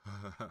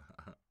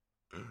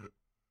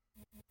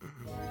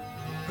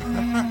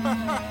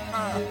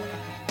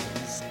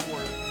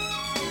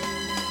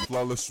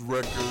phlalus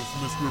records,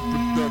 Mr.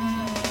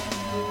 Production.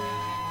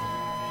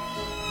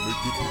 Make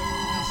good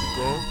music,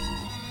 huh?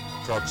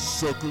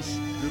 Cocksuckers,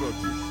 get up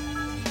this.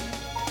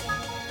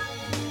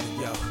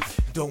 Yo,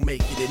 don't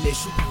make it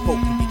initial, provoke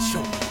and get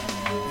choked.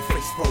 Your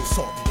face froze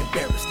salty,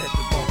 embarrassed at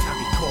the wrong time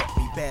he caught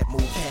me. Bad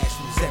move, cash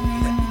was every.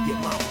 Let me get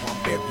mine, I'm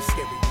very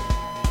scary.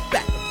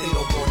 Back up, they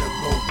don't wanna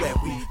go where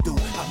we do.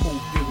 I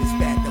move units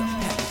backed up,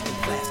 packaged in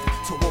plastic,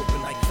 to open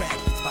like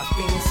dragons by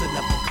fiends,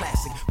 another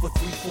classic. For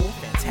 3-4,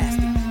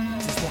 fantastic.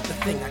 Just want the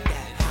thing I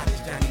got it hot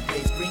as Johnny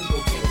Blaze. Green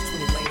gold chains,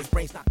 20 lanes,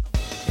 brains knock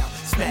out.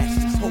 Smash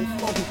this whole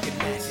flow, who can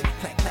mash it?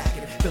 Clack clack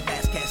it. The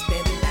last cat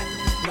standing after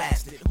this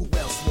blasted. Who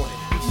else wanted?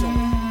 He showed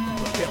me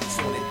who put belts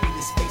on it. Beat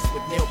his face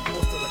with nail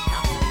claws till the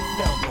cops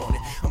fell on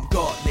it. I'm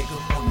God, nigga,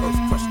 on earth,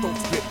 crush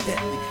those grip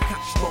deadly.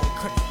 Cock strong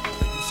country,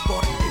 you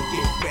started and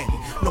get ready.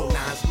 No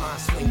nines, line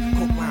swing,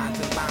 coke lines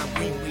and lime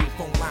green weed.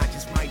 Phone line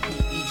just might be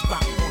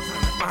eavesdropping on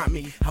trying to find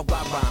me. How I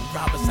rhyme,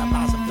 robbers, I